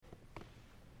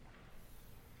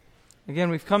Again,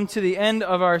 we've come to the end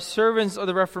of our servants of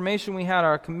the Reformation. We had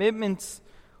our commitments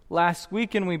last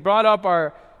week, and we brought up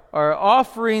our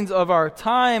offerings of our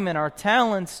time and our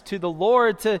talents to the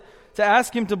Lord to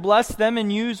ask Him to bless them and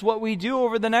use what we do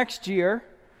over the next year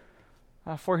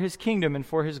for His kingdom and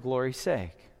for His glory's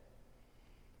sake.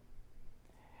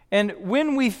 And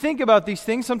when we think about these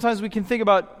things, sometimes we can think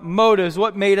about motives,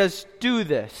 what made us do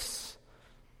this.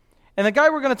 And the guy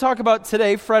we're going to talk about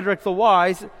today, Frederick the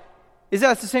Wise, is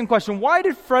asked the same question. Why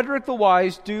did Frederick the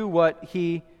Wise do what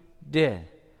he did?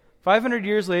 500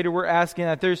 years later, we're asking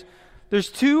that. There's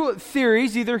two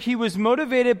theories. Either he was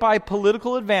motivated by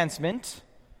political advancement,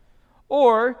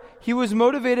 or he was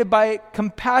motivated by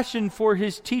compassion for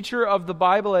his teacher of the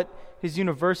Bible at his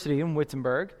university in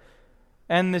Wittenberg,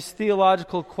 and this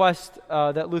theological quest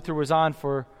that Luther was on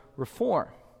for reform.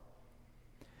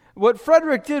 What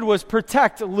Frederick did was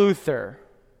protect Luther.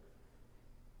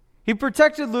 He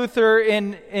protected Luther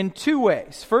in two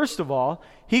ways. First of all,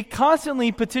 he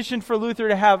constantly petitioned for Luther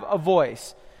to have a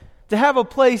voice, to have a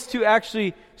place to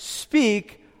actually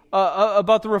speak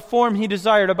about the reform he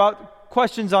desired, about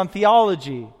questions on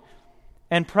theology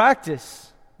and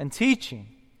practice and teaching.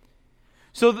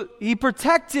 So he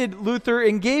protected Luther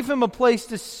and gave him a place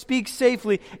to speak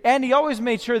safely, and he always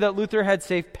made sure that Luther had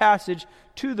safe passage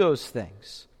to those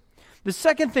things. The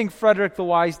second thing Frederick the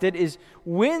Wise did is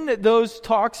when those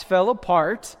talks fell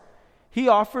apart, he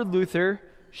offered Luther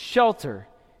shelter.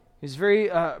 He was very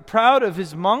proud of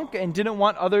his monk and didn't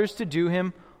want others to do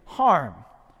him harm.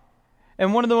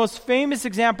 And one of the most famous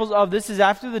examples of this is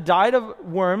after the Diet of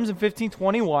Worms in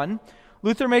 1521.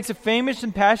 Luther makes a famous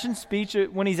impassioned speech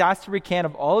when he's asked to recant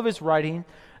of all of his writing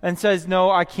and says, "No,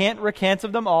 I can't recant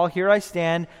of them all. Here I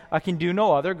stand. I can do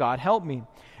no other. God help me."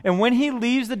 And when he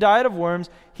leaves the Diet of Worms,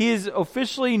 he is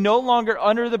officially no longer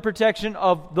under the protection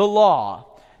of the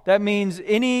law. That means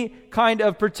any kind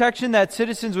of protection that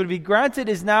citizens would be granted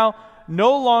is now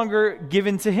no longer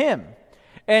given to him.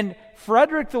 And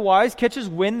Frederick the Wise catches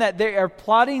wind that they are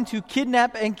plotting to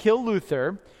kidnap and kill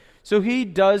Luther, so he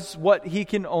does what he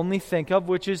can only think of,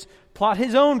 which is plot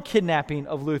his own kidnapping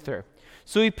of Luther.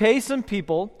 So he pays some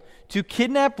people to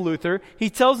kidnap Luther. He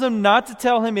tells them not to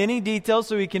tell him any details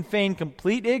so he can feign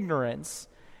complete ignorance.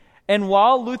 And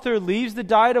while Luther leaves the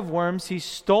Diet of Worms, he's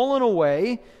stolen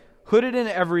away, hooded in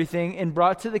everything, and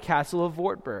brought to the castle of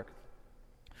Wartburg,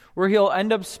 where he'll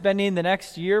end up spending the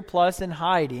next year plus in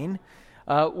hiding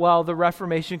while the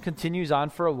Reformation continues on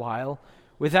for a while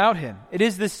without him. It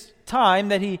is this time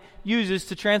that he uses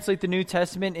to translate the New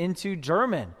Testament into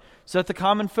German so that the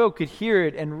common folk could hear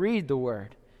it and read the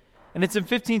word. And it's in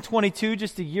 1522,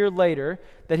 just a year later,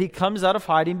 that he comes out of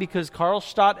hiding because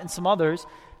Karlstadt and some others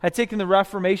had taken the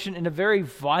Reformation in a very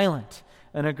violent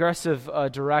and aggressive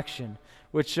direction,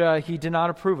 which he did not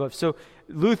approve of. So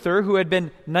Luther, who had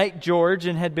been Knight George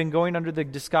and had been going under the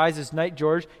disguise as Knight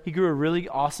George, he grew a really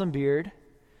awesome beard,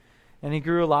 and he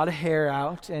grew a lot of hair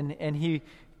out, and he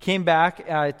came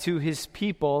back to his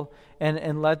people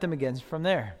and led them again from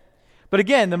there. But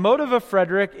again, the motive of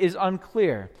Frederick is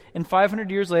unclear. And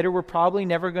 500 years later, we're probably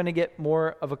never going to get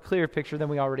more of a clear picture than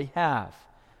we already have.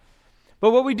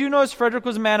 But what we do know is Frederick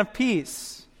was a man of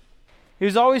peace. He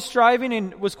was always striving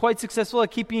and was quite successful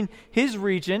at keeping his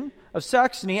region of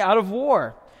Saxony out of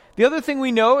war. The other thing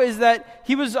we know is that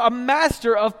he was a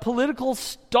master of political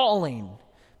stalling.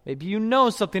 Maybe you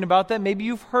know something about that. Maybe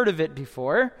you've heard of it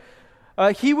before.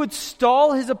 He would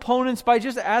stall his opponents by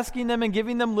just asking them and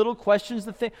giving them little questions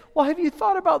to think, well, have you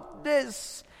thought about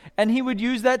this? And he would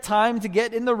use that time to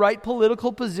get in the right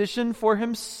political position for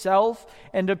himself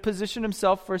and to position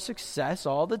himself for success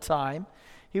all the time.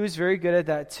 He was very good at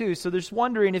that too. So there's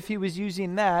wondering if he was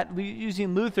using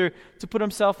Luther to put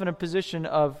himself in a position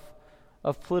of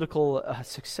political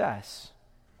success.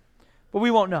 But we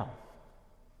won't know.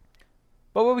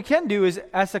 But what we can do is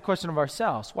ask that question of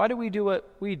ourselves. Why do we do what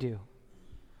we do?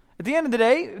 At the end of the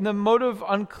day, the motive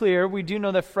unclear, we do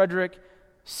know that Frederick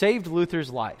saved Luther's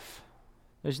life.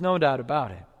 There's no doubt about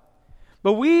it.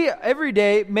 But we, every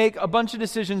day, make a bunch of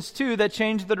decisions, too, that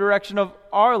change the direction of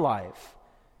our life.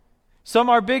 Some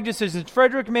are big decisions.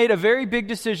 Frederick made a very big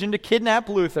decision to kidnap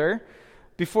Luther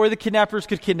before the kidnappers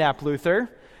could kidnap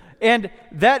Luther. And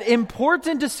that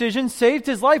important decision saved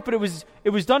his life, but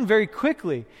it was done very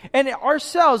quickly. And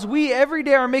ourselves, we every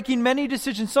day are making many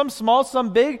decisions, some small,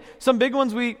 some big. Some big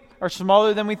ones we are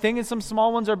smaller than we think, and some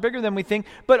small ones are bigger than we think.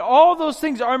 But all those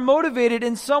things are motivated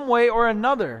in some way or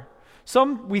another.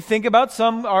 Some we think about,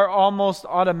 some are almost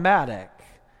automatic.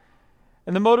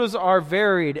 And the motives are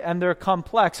varied and they're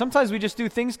complex. Sometimes we just do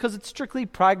things because it's strictly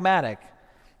pragmatic.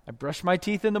 I brush my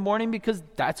teeth in the morning because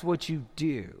that's what you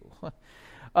do.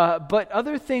 But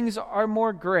other things are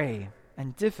more gray.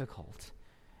 and difficult.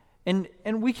 And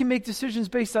we can make decisions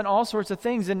based on all sorts of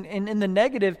things. And in the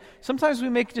negative, sometimes we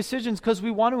make decisions because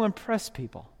we want to impress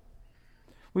people.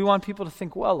 We want people to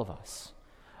think well of us.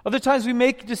 Other times we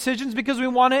make decisions because we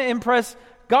want to impress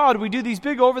God. We do these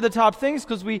big over-the-top things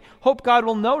because we hope God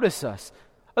will notice us.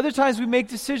 Other times we make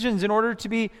decisions in order to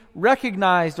be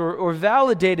recognized or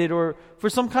validated or for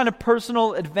some kind of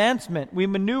personal advancement. We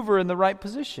maneuver in the right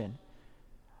position.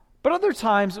 But other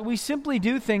times we simply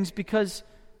do things because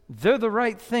they're the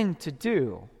right thing to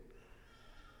do.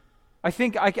 I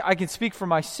think I can speak for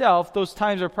myself. Those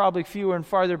times are probably fewer and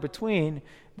farther between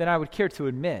than I would care to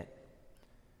admit.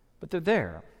 But they're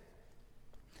there.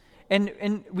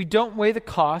 And we don't weigh the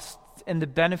cost and the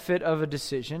benefit of a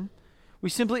decision. We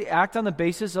simply act on the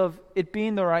basis of it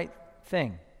being the right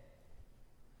thing.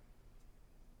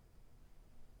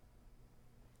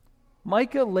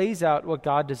 Micah lays out what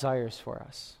God desires for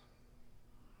us.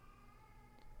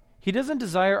 He doesn't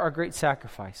desire our great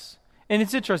sacrifice. And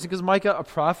it's interesting because Micah, a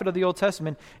prophet of the Old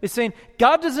Testament, is saying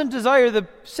God doesn't desire the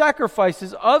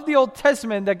sacrifices of the Old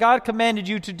Testament that God commanded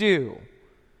you to do.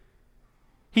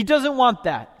 He doesn't want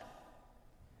that.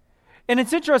 And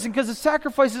it's interesting because the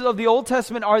sacrifices of the Old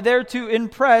Testament are there to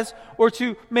impress or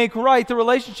to make right the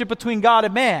relationship between God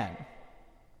and man.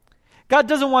 God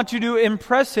doesn't want you to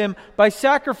impress him by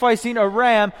sacrificing a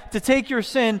ram to take your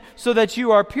sin so that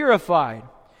you are purified.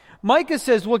 Micah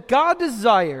says what God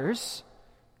desires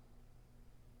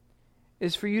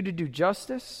is for you to do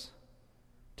justice,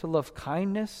 to love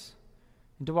kindness,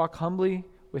 and to walk humbly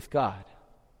with God.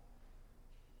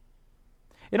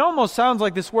 It almost sounds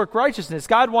like this work righteousness.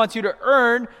 God wants you to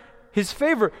earn his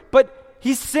favor. But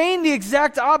he's saying the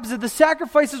exact opposite. The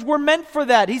sacrifices were meant for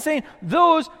that. He's saying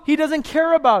those he doesn't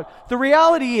care about. The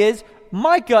reality is,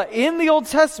 Micah in the Old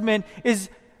Testament is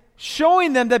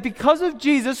showing them that because of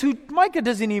Jesus, who Micah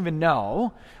doesn't even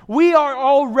know, we are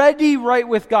already right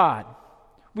with God.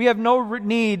 We have no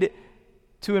need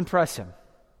to impress him.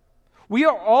 We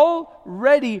are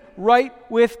already right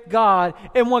with God.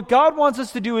 And what God wants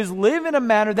us to do is live in a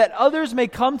manner that others may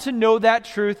come to know that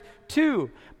truth too.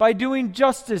 By doing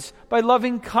justice, by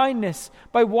loving kindness,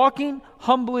 by walking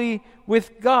humbly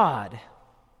with God.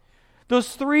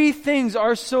 Those three things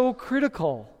are so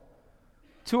critical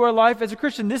to our life as a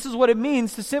Christian. This is what it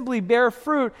means to simply bear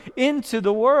fruit into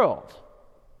the world.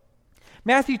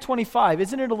 Matthew 25,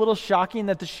 isn't it a little shocking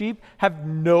that the sheep have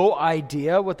no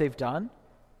idea what they've done?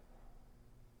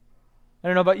 I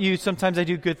don't know about you, sometimes I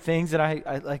do good things and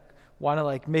I want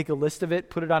to make a list of it,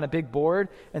 put it on a big board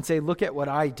and say, look at what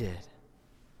I did.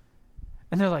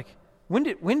 And they're like, when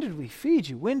did we feed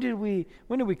you? When did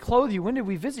we clothe you? When did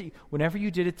we visit you? Whenever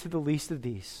you did it to the least of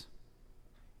these,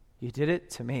 you did it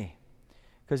to me.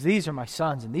 Because these are my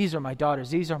sons and these are my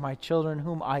daughters. These are my children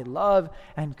whom I love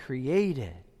and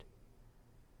created.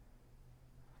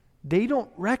 They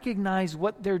don't recognize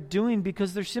what they're doing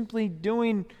because they're simply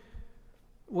doing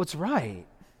what's right.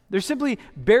 They're simply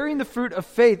bearing the fruit of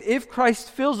faith. If Christ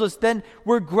fills us, then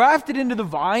we're grafted into the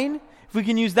vine, if we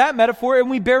can use that metaphor, and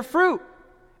we bear fruit.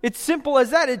 It's simple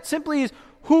as that. It simply is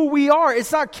who we are.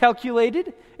 It's not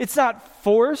calculated. It's not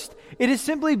forced. It is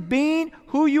simply being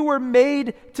who you were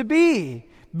made to be.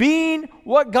 Being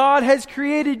what God has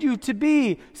created you to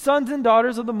be, sons and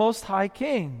daughters of the Most High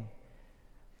King.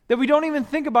 That we don't even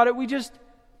think about it, we just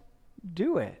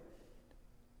do it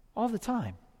all the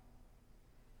time.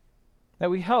 That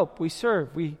we help, we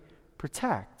serve, we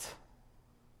protect.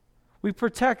 We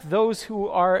protect those who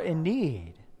are in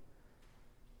need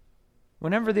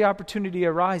whenever the opportunity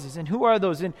arises. And who are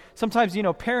those? And sometimes,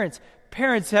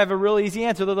 parents have a really easy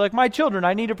answer. They're like, my children,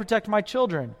 I need to protect my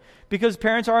children. Because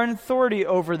parents are an authority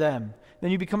over them.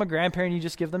 Then you become a grandparent, you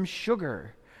just give them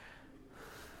sugar.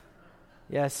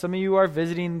 Yes, some of you are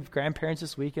visiting grandparents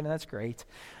this weekend, and that's great.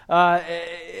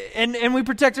 And we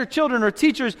protect our children, or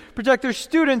teachers protect their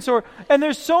students, and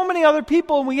there's so many other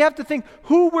people, and we have to think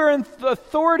who we're in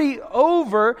authority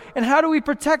over, and how do we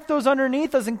protect those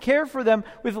underneath us and care for them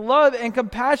with love and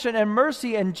compassion and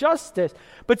mercy and justice.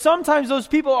 But sometimes those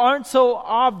people aren't so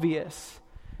obvious.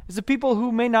 It's the people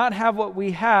who may not have what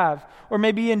we have, or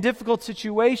may be in difficult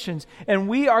situations, and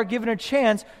we are given a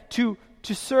chance to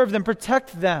serve them,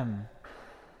 protect them.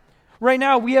 Right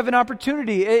now, we have an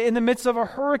opportunity in the midst of a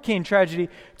hurricane tragedy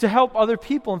to help other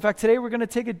people. In fact, today we're going to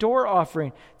take a door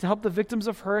offering to help the victims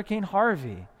of Hurricane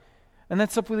Harvey. And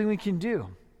that's something we can do.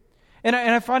 And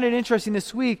I find it interesting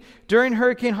this week, during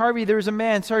Hurricane Harvey, there was a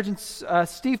man, Sergeant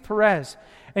Steve Perez,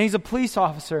 and he's a police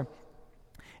officer.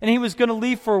 And he was going to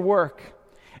leave for work.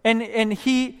 And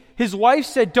his wife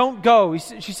said, don't go.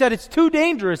 She said, it's too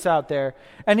dangerous out there.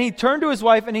 And he turned to his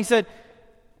wife and he said,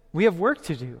 we have work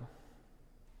to do.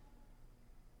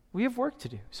 We have work to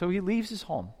do. So he leaves his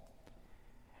home.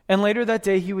 And later that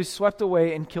day, he was swept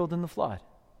away and killed in the flood.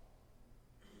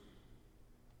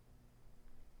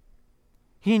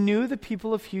 He knew the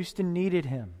people of Houston needed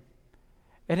him,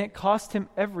 and it cost him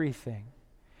everything.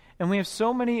 And we have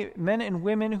so many men and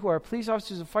women who are police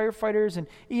officers and firefighters and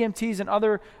EMTs and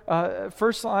other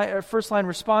first line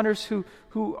responders who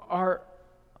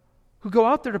go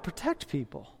out there to protect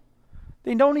people.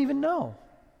 They don't even know.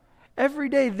 Every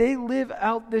day they live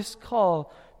out this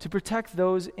call to protect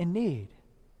those in need.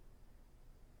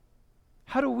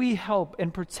 How do we help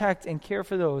and protect and care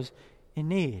for those in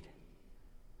need?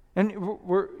 And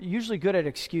we're usually good at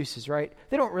excuses, right?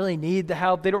 They don't really need the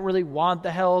help. They don't really want the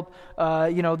help.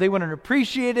 They wouldn't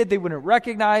appreciate it. They wouldn't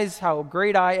recognize how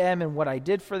great I am and what I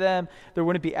did for them. There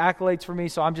wouldn't be accolades for me,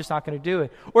 so I'm just not going to do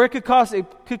it. Or it could cost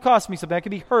me something. I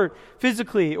could be hurt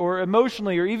physically or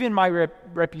emotionally or even my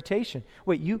reputation.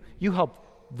 Wait, you help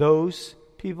those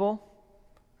people,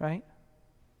 right?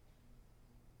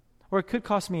 Or it could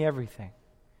cost me everything.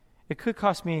 It could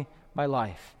cost me my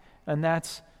life. And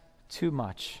that's too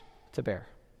much to bear.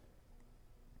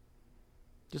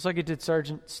 Just like it did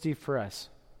Sergeant Steve Perez.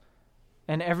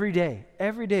 And every day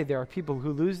there are people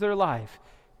who lose their life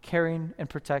caring and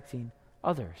protecting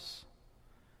others.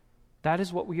 That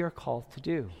is what we are called to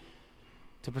do,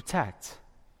 to protect.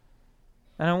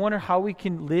 And I wonder how we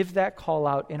can live that call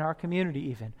out in our community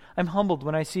even. I'm humbled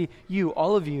when I see you,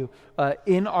 all of you,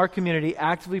 in our community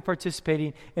actively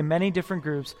participating in many different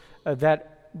groups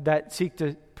that seek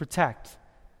to protect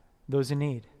those in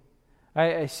need.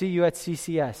 I see you at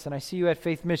CCS, and I see you at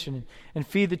Faith Mission, and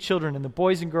Feed the Children, and the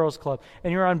Boys and Girls Club,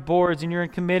 and you're on boards, and you're in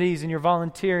committees, and you're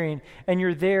volunteering, and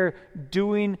you're there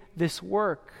doing this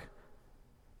work.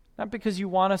 Not because you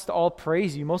want us to all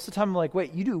praise you. Most of the time I'm like,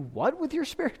 wait, you do what with your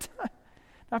spare time?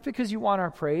 Not because you want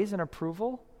our praise and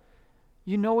approval.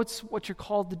 You know it's what you're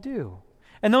called to do.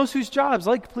 And those whose jobs,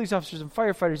 like police officers and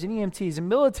firefighters and EMTs and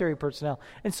military personnel,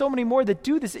 and so many more that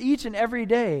do this each and every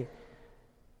day,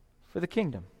 for the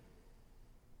kingdom.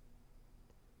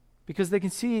 Because they can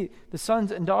see the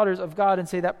sons and daughters of God and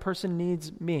say, that person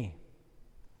needs me.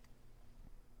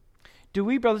 Do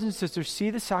we, brothers and sisters, see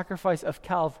the sacrifice of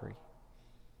Calvary?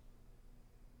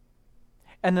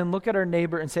 And then look at our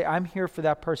neighbor and say, I'm here for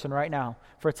that person right now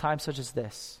for a time such as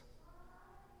this.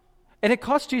 And it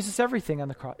cost Jesus everything on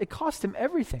the cross. It cost him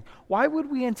everything. Why would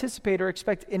we anticipate or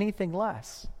expect anything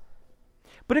less?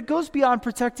 But it goes beyond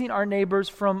protecting our neighbors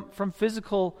from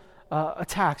physical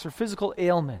attacks or physical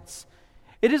ailments.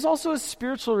 It is also a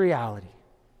spiritual reality.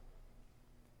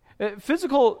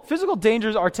 Physical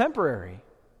dangers are temporary.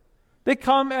 They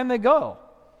come and they go.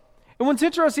 And what's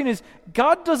interesting is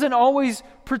God doesn't always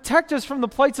protect us from the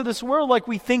plights of this world like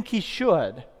we think he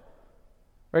should.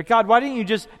 Right? God, why didn't you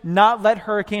just not let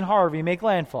Hurricane Harvey make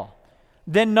landfall?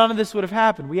 Then none of this would have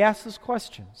happened. We ask those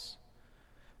questions.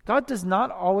 God does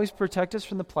not always protect us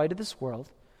from the plight of this world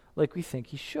like we think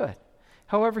he should.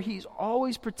 However, he's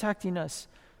always protecting us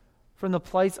from the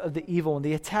plights of the evil and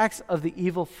the attacks of the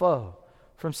evil foe,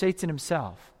 from Satan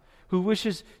himself, who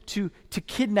wishes to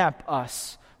kidnap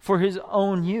us for his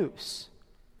own use.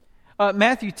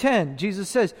 Matthew 10, Jesus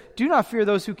says, do not fear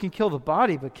those who can kill the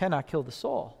body but cannot kill the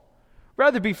soul.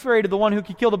 Rather be afraid of the one who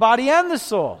can kill the body and the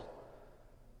soul.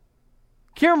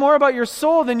 Care more about your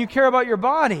soul than you care about your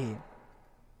body.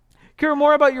 Care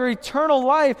more about your eternal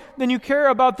life than you care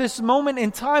about this moment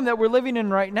in time that we're living in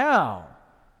right now.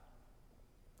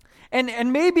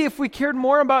 And maybe if we cared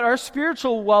more about our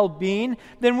spiritual well-being,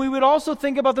 then we would also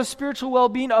think about the spiritual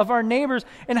well-being of our neighbors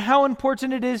and how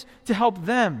important it is to help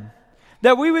them.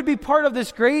 That we would be part of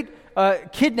this great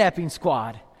kidnapping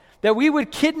squad. That we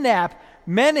would kidnap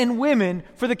men and women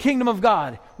for the kingdom of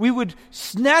God. We would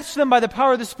snatch them by the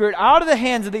power of the Spirit out of the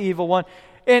hands of the evil one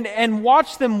and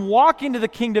watch them walk into the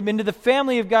kingdom, into the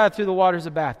family of God through the waters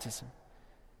of baptism.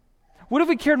 What if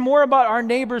we cared more about our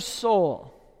neighbor's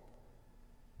soul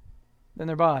than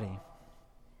their body?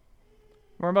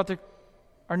 More about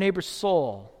our neighbor's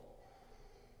soul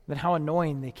than how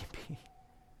annoying they can be.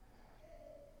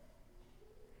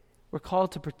 We're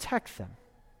called to protect them.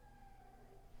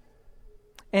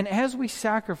 And as we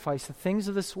sacrifice the things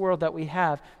of this world that we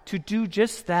have to do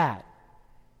just that,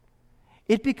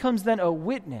 it becomes then a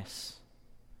witness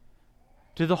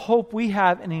to the hope we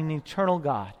have in an eternal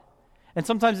God. And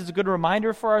sometimes it's a good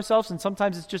reminder for ourselves, and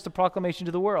sometimes it's just a proclamation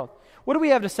to the world. What do we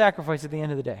have to sacrifice at the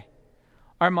end of the day?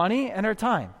 Our money and our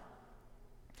time.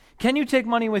 Can you take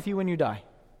money with you when you die?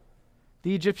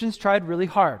 The Egyptians tried really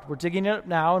hard. We're digging it up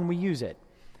now and we use it.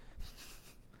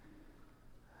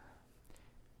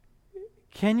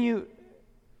 Can you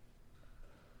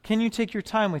take your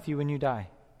time with you when you die?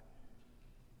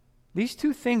 These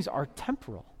two things are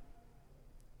temporal.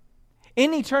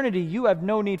 In eternity, you have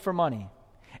no need for money.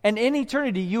 And in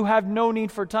eternity, you have no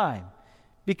need for time.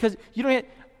 Because you don't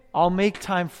I'll make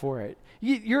time for it.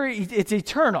 It's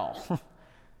eternal.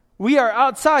 We are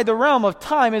outside the realm of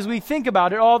time as we think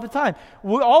about it all the time.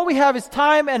 All we have is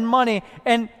time and money,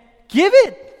 and give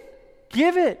it.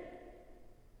 Give it.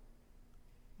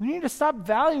 We need to stop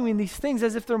valuing these things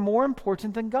as if they're more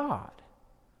important than God.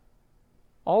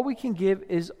 All we can give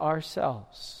is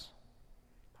ourselves,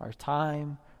 our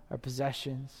time, our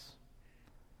possessions.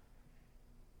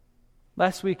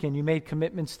 Last weekend, you made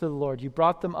commitments to the Lord. You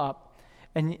brought them up,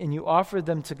 and you offered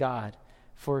them to God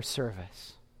for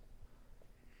service.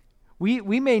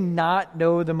 We may not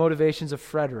know the motivations of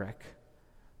Frederick,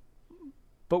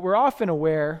 but we're often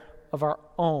aware of our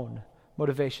own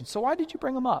motivations. So why did you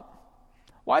bring them up?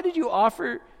 Why did you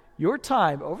offer your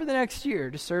time over the next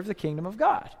year to serve the kingdom of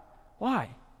God? Why?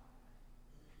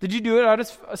 Did you do it out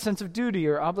of a sense of duty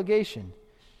or obligation?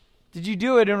 Did you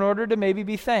do it in order to maybe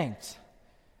be thanked,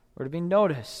 or to be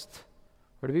noticed,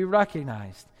 or to be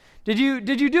recognized? Did you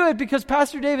do it because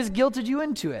Pastor Dave has guilted you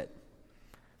into it?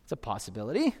 It's a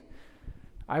possibility.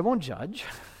 I won't judge.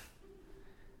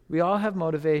 We all have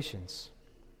motivations.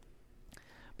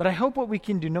 But I hope what we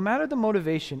can do, no matter the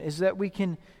motivation, is that we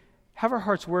can have our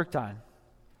hearts worked on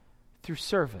through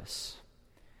service.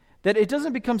 That it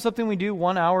doesn't become something we do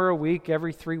 1 hour a week,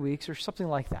 every 3 weeks, or something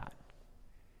like that.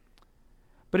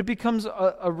 But it becomes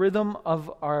a rhythm of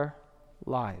our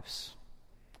lives.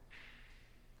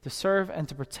 To serve and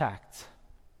to protect.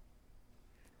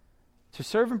 To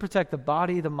serve and protect the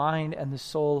body, the mind, and the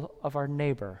soul of our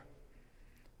neighbor,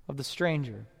 of the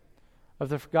stranger, of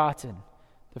the forgotten,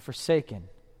 the forsaken,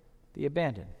 the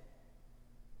abandoned.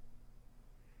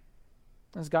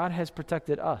 As God has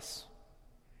protected us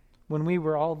when we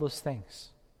were all those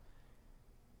things.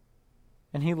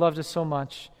 And He loved us so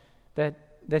much that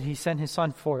He sent His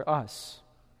Son for us.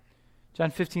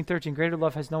 John 15:13, greater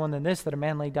love has no one than this, that a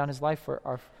man laid down his life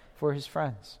for his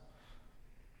friends.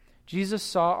 Jesus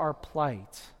saw our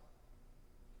plight,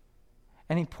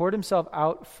 and He poured Himself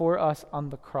out for us on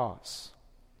the cross.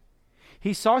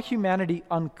 He saw humanity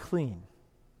unclean.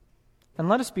 And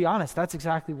let us be honest, that's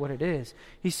exactly what it is.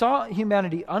 He saw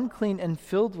humanity unclean and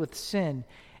filled with sin,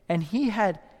 and He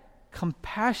had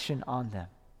compassion on them.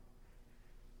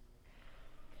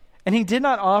 And He did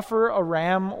not offer a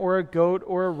ram or a goat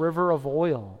or a river of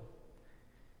oil.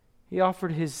 He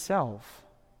offered His self,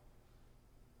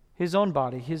 His own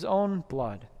body, His own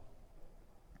blood.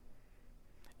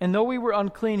 And though we were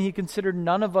unclean, He considered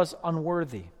none of us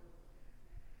unworthy,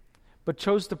 but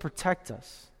chose to protect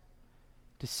us,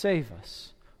 to save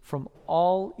us from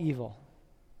all evil.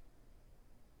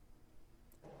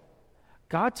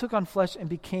 God took on flesh and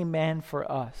became man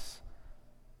for us,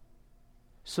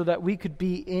 so that we could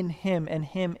be in Him and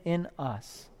Him in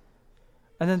us.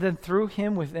 And then through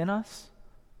Him within us,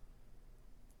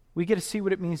 we get to see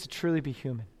what it means to truly be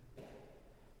human.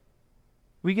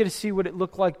 We get to see what it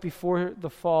looked like before the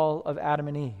fall of Adam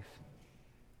and Eve.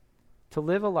 To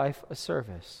live a life of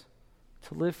service,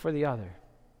 to live for the other.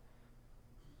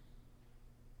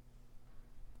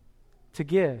 To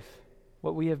give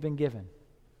what we have been given,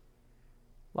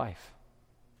 life,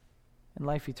 and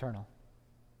life eternal.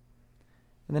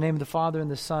 In the name of the Father,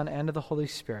 and the Son, and of the Holy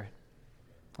Spirit.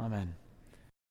 Amen.